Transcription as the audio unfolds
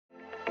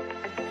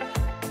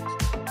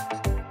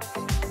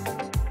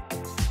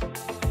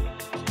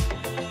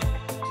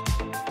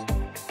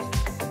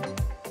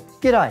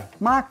G'day,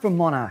 Mark from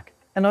Monarch,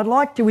 and I'd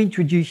like to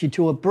introduce you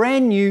to a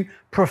brand new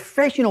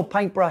professional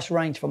paintbrush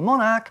range from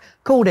Monarch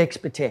called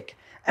EXPERTECH.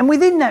 And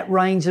within that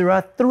range there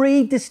are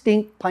three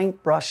distinct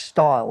paintbrush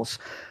styles.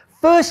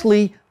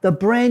 Firstly, the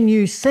brand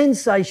new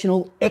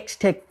sensational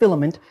X-TECH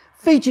filament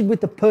featured with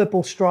the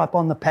purple stripe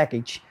on the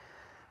package.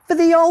 For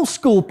the old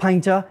school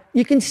painter,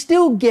 you can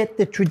still get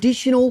the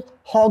traditional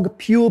hog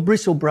pure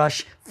bristle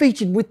brush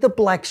featured with the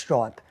black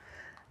stripe.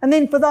 And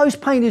then for those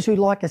painters who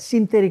like a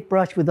synthetic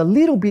brush with a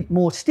little bit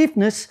more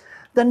stiffness,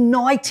 the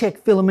Nytec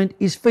filament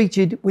is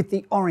featured with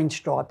the orange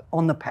stripe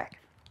on the pack.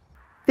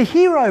 The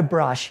hero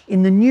brush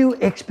in the new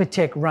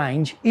EXPERTECH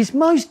range is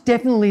most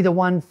definitely the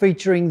one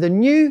featuring the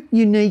new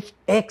unique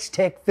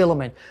X-TECH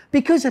filament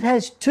because it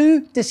has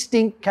two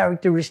distinct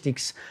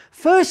characteristics.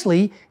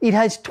 Firstly, it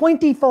has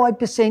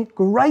 25%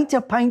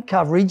 greater paint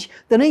coverage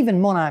than even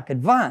Monarch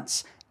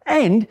Advance.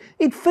 And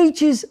it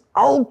features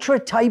ultra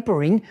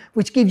tapering,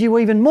 which gives you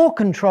even more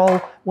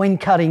control when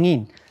cutting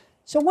in.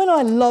 So when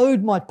I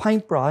load my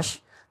paintbrush,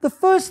 the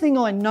first thing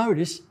I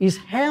notice is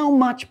how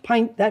much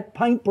paint that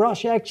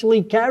paintbrush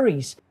actually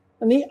carries.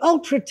 And the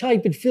ultra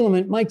tapered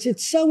filament makes it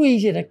so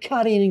easy to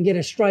cut in and get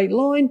a straight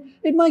line,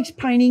 it makes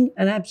painting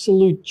an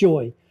absolute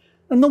joy.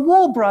 And the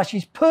wall brush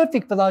is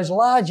perfect for those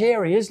large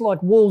areas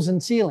like walls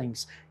and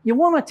ceilings. You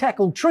want to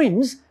tackle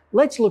trims,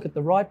 let's look at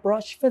the right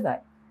brush for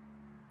that.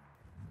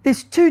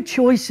 There's two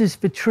choices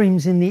for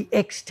trims in the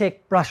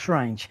X-TECH brush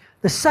range,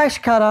 the sash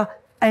cutter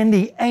and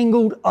the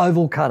angled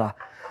oval cutter.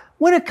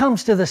 When it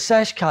comes to the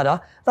sash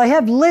cutter, they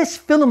have less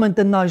filament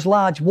than those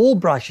large wall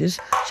brushes,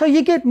 so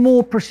you get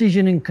more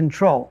precision and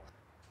control.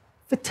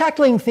 For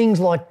tackling things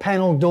like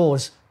panel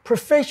doors,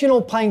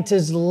 professional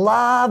painters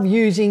love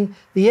using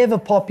the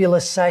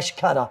ever-popular sash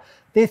cutter.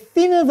 They're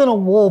thinner than a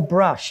wall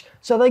brush,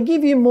 so they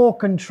give you more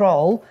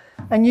control,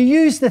 and you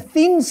use the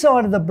thin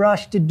side of the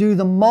brush to do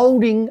the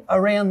moulding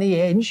around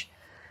the edge,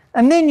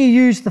 and then you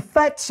use the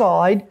fat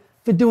side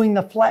for doing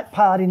the flat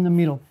part in the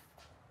middle.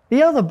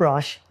 The other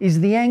brush is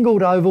the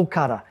angled oval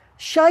cutter,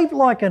 shaped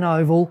like an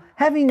oval,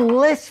 having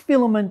less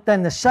filament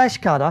than the sash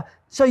cutter,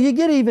 so you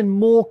get even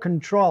more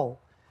control.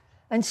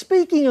 And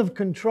speaking of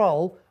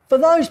control, for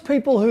those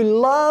people who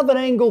love an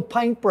angled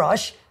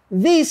paintbrush,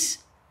 this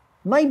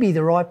may be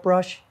the right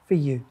brush for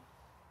you.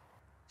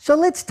 So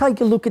let's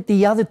take a look at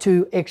the other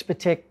two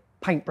EXPERTECH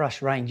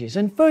paintbrush ranges.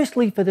 And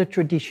firstly, for the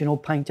traditional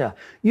painter,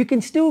 you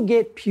can still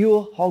get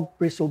pure hog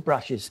bristle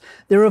brushes.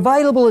 They're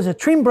available as a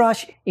trim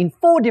brush in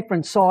 4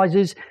 different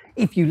sizes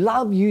if you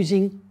love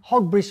using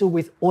hog bristle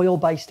with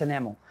oil-based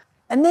enamel.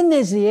 And then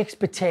there's the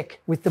EXPERTECH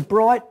with the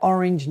bright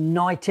orange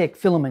Nytec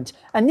filament.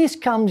 And this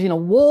comes in a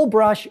wall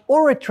brush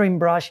or a trim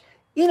brush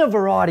in a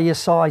variety of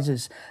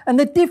sizes. And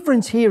the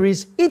difference here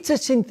is it's a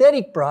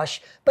synthetic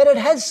brush, but it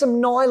has some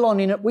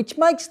nylon in it, which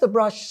makes the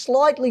brush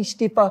slightly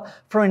stiffer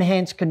for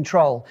enhanced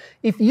control.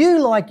 If you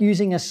like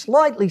using a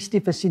slightly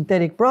stiffer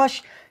synthetic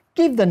brush,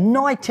 give the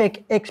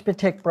Nytec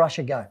EXPERTECH brush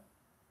a go.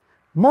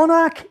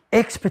 Monarch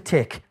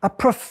EXPERTECH, a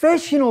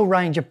professional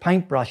range of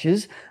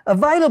paintbrushes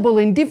available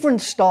in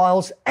different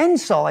styles and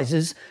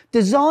sizes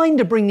designed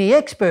to bring the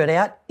expert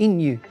out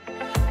in you.